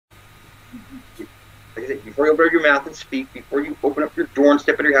Like I said, before you open up your mouth and speak, before you open up your door and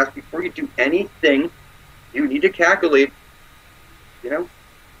step into your house, before you do anything, you need to calculate, you know,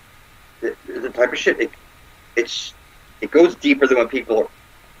 the type of shit. It goes deeper than what people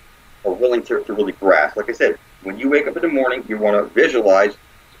are willing to really grasp. Like I said, when you wake up in the morning, you want to visualize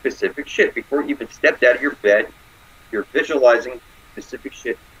specific shit. Before you even stepped out of your bed, you're visualizing specific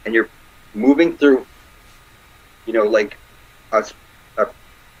shit, and you're moving through, like a, a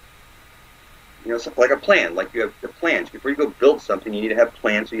something like a plan. Like you have the plans. Before you go build something, you need to have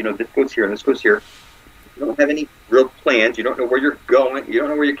plans. So this goes here and this goes here. If you don't have any real plans, you don't know where you're going, you don't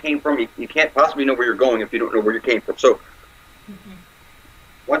know where you came from, you can't possibly know where you're going if you don't know where you came from. So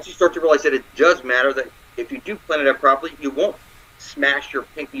once you start to realize that it does matter, that if you do plan it out properly, you won't smash your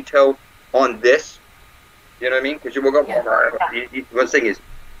pinky toe on this. You know what I mean? Because you will go. Yeah. One thing is,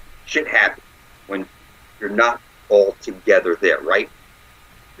 shit happens when you're not all together there, right?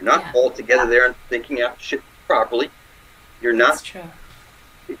 You're not all together there and thinking out shit properly. You're not. That's true.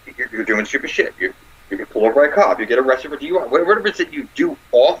 You're doing stupid shit. You get pulled over by a cop. You get arrested for DUI. Whatever it is that you do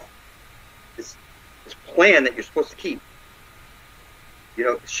off this plan that you're supposed to keep,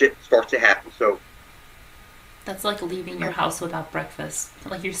 shit starts to happen. So that's like leaving your house without breakfast.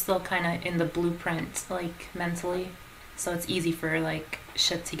 Like you're still kind of in the blueprint, like mentally, so it's easy for like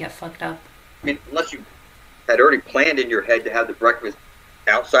shit to get fucked up. I mean, unless you had already planned in your head to have the breakfast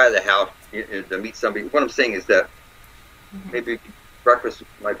outside of the house to meet somebody. What I'm saying is that maybe breakfast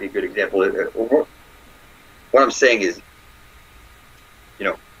might be a good example. What I'm saying is,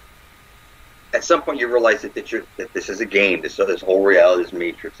 at some point you realize that this is a game. This whole reality, this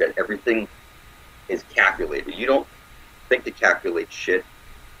matrix, that everything is calculated. You don't think to calculate shit,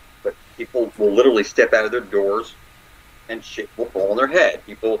 but people will literally step out of their doors and shit will fall on their head.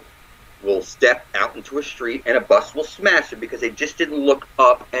 People will step out into a street and a bus will smash them because they just didn't look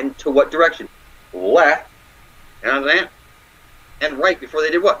up and to what direction. Left and right before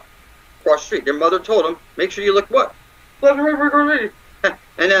they did what? Cross the street. Their mother told them, make sure you look what? Left and right.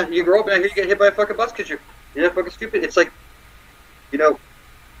 And then you grow up and you get hit by a fucking bus because you're not fucking stupid. It's like,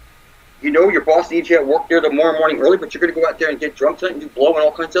 your boss needs you at work there tomorrow morning early, but you're going to go out there and get drunk tonight and do blow and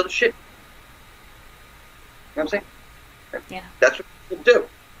all kinds of other shit. You know what I'm saying? Yeah. That's what people do.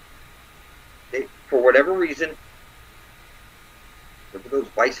 They, for whatever reason, whatever those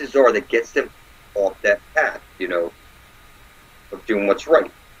vices are that gets them off that path, of doing what's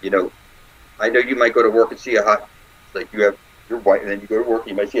right. I know you might go to work and see a hot, like you have your wife, and then you go to work and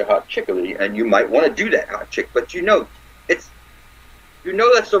you might see a hot chick, and you might want to do that hot chick, but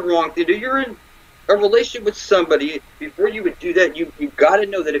that's the wrong thing to do. You're in a relationship with somebody. Before you would do that, you got to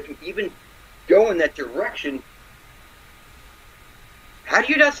know that if you even go in that direction, how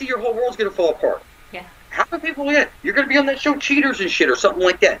do you not see your whole world's going to fall apart? Yeah. How do people get? You're going to be on that show Cheaters and shit or something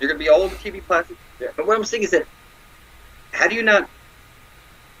like that. You're going to be all over TV platforms. Yeah. But what I'm saying is that, how do you not?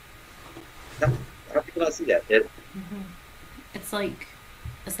 How do people not see that? It's like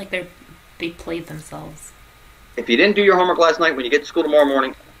they played themselves. If you didn't do your homework last night, when you get to school tomorrow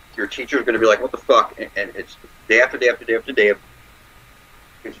morning, your teacher's going to be like, "What the fuck?" And it's day after day after day after day.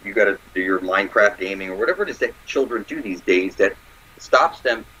 Because you got to do your Minecraft gaming or whatever it is that children do these days that stops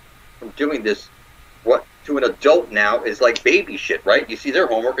them from doing this. What to an adult now is like baby shit, right? You see their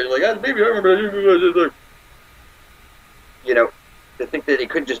homework and you're like, "Ah, baby, I remember." To think that they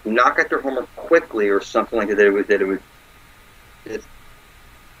could just knock out their homework quickly or something like that.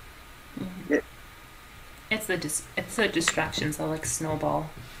 It's the distractions that like snowball,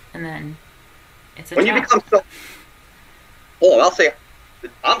 and then it's a when trap. You become I'll say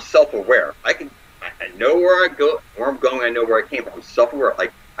I'm self-aware. I know where I'm going. I know where I came from. I'm self-aware.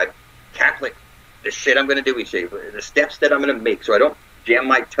 Like I calculate the shit I'm going to do each day, the steps that I'm going to make, so I don't jam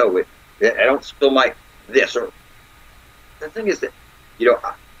my toe with. I don't spill my this or. The thing is that,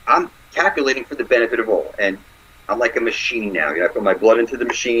 I'm calculating for the benefit of all, and I'm like a machine now. I put my blood into the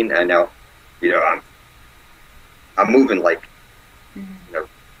machine, and now, I'm moving like,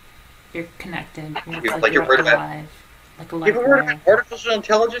 You're connected. You're alive. Like a life. You've heard of artificial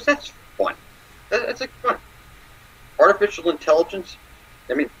intelligence? That's fun. That's like fun. Artificial intelligence.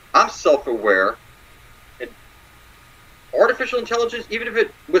 I mean, I'm self-aware. And artificial intelligence, even if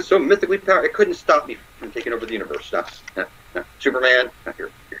it was so mythically powerful, it couldn't stop me from taking over the universe. Not Superman, not your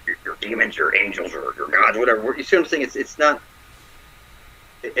demons, your angels, or your gods, whatever. You see what I'm saying? It's not.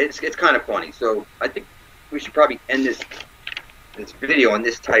 It's kind of funny. So I think we should probably end this video on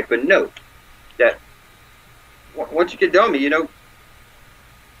this type of note. That once you get done with me,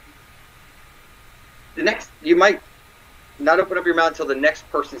 the next, you might not open up your mouth until the next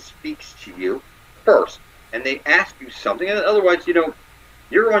person speaks to you first, and they ask you something. And otherwise,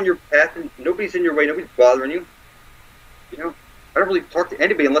 You're on your path, and nobody's in your way. Nobody's bothering you. You know, I don't really talk to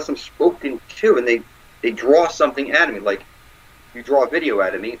anybody unless I'm spoken to, and they draw something out of me. Like, you draw a video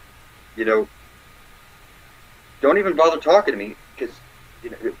out of me, you know, don't even bother talking to me, because, you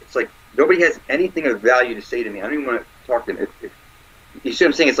know, it's like nobody has anything of value to say to me. I don't even want to talk to them. You see what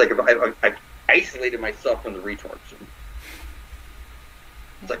I'm saying? It's like I've isolated myself from the retards.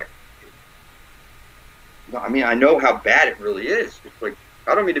 It's like, no, I mean, I know how bad it really is. It's like,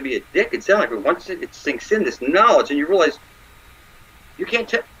 I don't mean to be a dick. It sounds like, but once it sinks in, this knowledge, and you realize you can't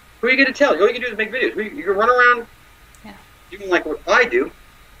tell. Who are you going to tell? All you can do is make videos. You can run around doing like what I do,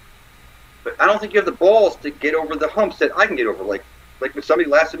 but I don't think you have the balls to get over the humps that I can get over. Like when somebody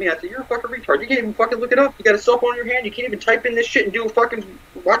laughs at me, I say, you're a fucking retard. You can't even fucking look it up. You got a cell phone in your hand. You can't even type in this shit and do a fucking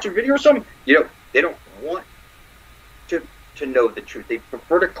watch a video or something. You know, they don't want to know the truth. They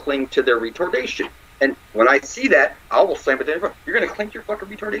prefer to cling to their retardation. And when I see that, I will slam it down. You're going to cling to your fucking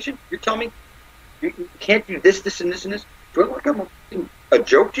retardation? You're telling me you can't do this, this, and this, and this? Do I look like I'm a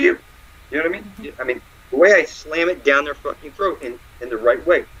joke to you? You know what I mean? Mm-hmm. I mean, the way I slam it down their fucking throat in the right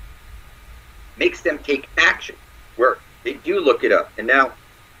way makes them take action, where they do look it up. And now,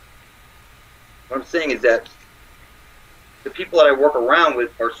 what I'm saying is that the people that I work around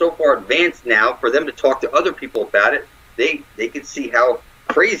with are so far advanced now, for them to talk to other people about it, they can see how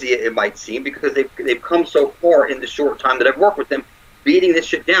crazy it might seem, because they've come so far in the short time that I've worked with them, beating this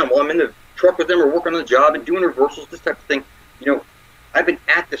shit down while I'm in the truck with them or working on the job and doing reversals, this type of thing. You know, I've been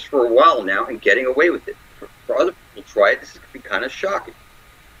at this for a while now and getting away with it. For other people to try it, this could be kind of shocking.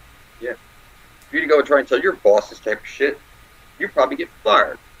 Yeah. If you to go and try and tell your boss this type of shit, you'd probably get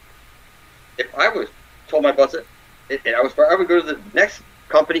fired. If I was told my boss that, and I was fired, I would go to the next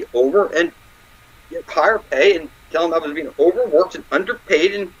company over and get higher pay and tell them I was being overworked and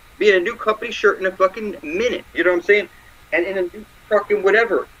underpaid and be in a new company shirt in a fucking minute. You know what I'm saying? And in a new fucking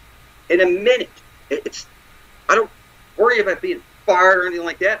whatever. In a minute. I don't worry about being fired or anything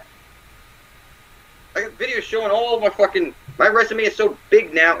like that. I got videos showing all of my resume is so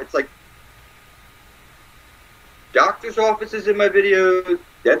big now, it's like doctor's offices in my videos,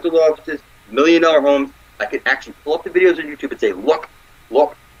 dental offices, $1 million homes. I can actually pull up the videos on YouTube and say, look,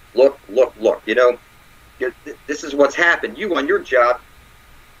 look, look, look, look, you know, this is what's happened. You on your job,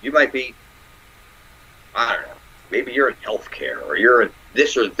 you might be, I don't know, maybe you're in healthcare or you're in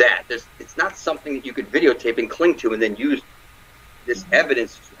this or that. It's not something that you could videotape and cling to and then use this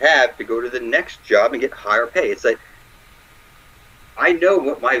evidence you have to go to the next job and get higher pay. It's like, I know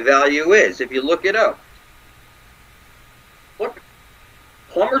what my value is if you look it up. Look,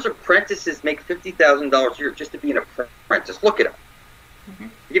 plumbers' apprentices make $50,000 a year just to be an apprentice. Look it up. Mm-hmm.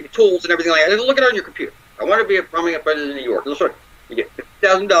 They give you tools and everything like that. Look it on your computer. I want to be a plumbing apprentice in New York. You get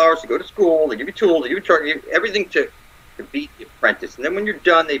 $50,000 to go to school. They give you tools. They give you everything to be the apprentice. And then when you're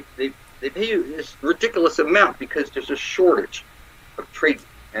done, they pay you this ridiculous amount because there's a shortage of trade.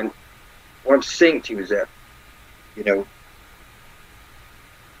 And what I'm saying to you is that, you know,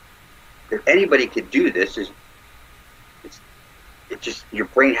 if anybody could do this, it just, your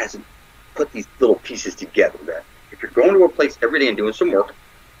brain hasn't put these little pieces together. That if you're going to a place every day and doing some work,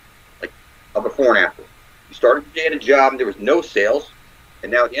 like a before and after, you started your day at a job and there was no sales,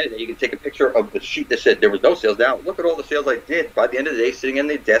 and now at the end of the day you can take a picture of the sheet that said there was no sales. Now look at all the sales I did by the end of the day, sitting in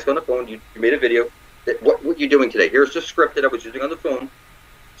the desk on the phone. You made a video. What you doing today? Here's the script that I was using on the phone,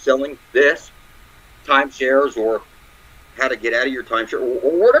 selling this, timeshares, or how to get out of your timeshare,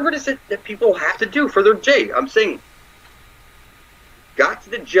 or whatever it is that people have to do for their day. I'm saying, got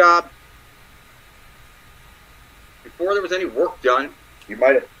to the job before there was any work done. You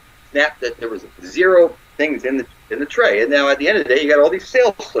might have snapped that there was 0 things in the tray, and now at the end of the day, you got all these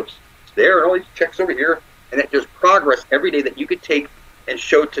sales slips there and all these checks over here, and that there's progress every day that you could take and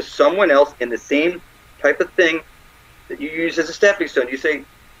show to someone else in the same type of thing that you use as a stepping stone. You say,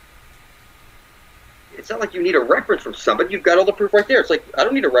 it's not like you need a reference from somebody. You've got all the proof right there. It's like, I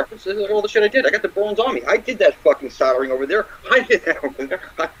don't need a reference. This is all the shit I did. I got the Braun's on me. I did that fucking soldering over there. I did that over there.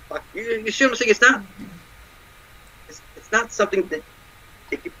 You see what I'm saying? It's not something that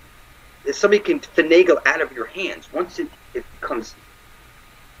somebody can finagle out of your hands. Once it becomes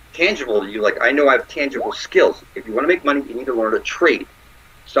tangible to you, like, I know I have tangible skills. If you want to make money, you need to learn a trade.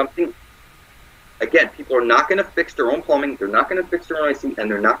 Something. Again, people are not going to fix their own plumbing, they're not going to fix their own AC, and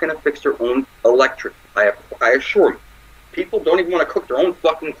they're not going to fix their own electric. I assure you. People don't even want to cook their own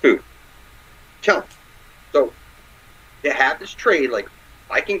fucking food. Tell them. So, they have this trade, like,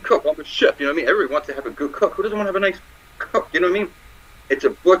 I can cook, I'm a chef, you know what I mean? Everybody wants to have a good cook. Who doesn't want to have a nice cook, you know what I mean? It's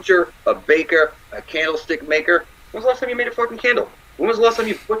a butcher, a baker, a candlestick maker. When was the last time you made a fucking candle? When was the last time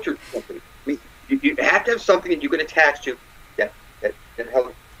you butchered something? I mean, you have to have something that you can attach to that that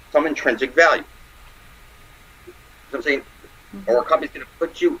have some intrinsic value. You know what I'm saying? Or a company's going to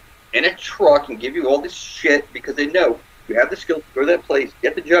put you in a truck and give you all this shit because they know you have the skill to go to that place,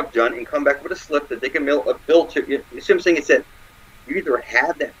 get the job done, and come back with a slip that they can mail a bill to you. You see what I'm saying? It's that you either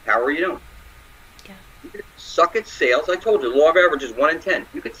have that power or you don't. Yeah. You can suck at sales. I told you, the law of averages 1 in 10.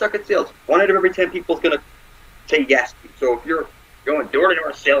 You can suck at sales. 1 out of every 10 people is going to say yes to you. So if you're going door to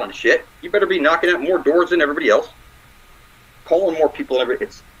door selling shit, you better be knocking out more doors than everybody else, calling more people than everybody.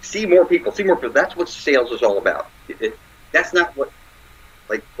 It's see more people. That's what sales is all about. That's not what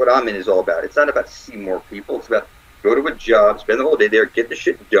I'm in is all about. It's not about see more people. It's about go to a job, spend the whole day there, get the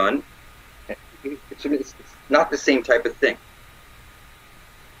shit done. It's not the same type of thing.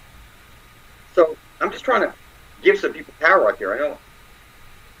 So I'm just trying to give some people power out there. I know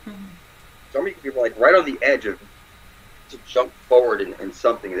some of you people like right on the edge of to jump forward in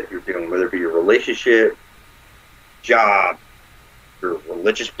something that you're doing, whether it be your relationship, job, your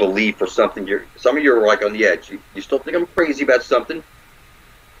religious belief, or something. Some of you are like on the edge. You still think I'm crazy about something,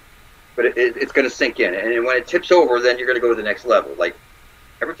 but it's going to sink in. And when it tips over, then you're going to go to the next level. Like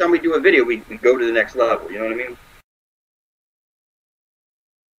every time we do a video, we go to the next level. You know what I mean?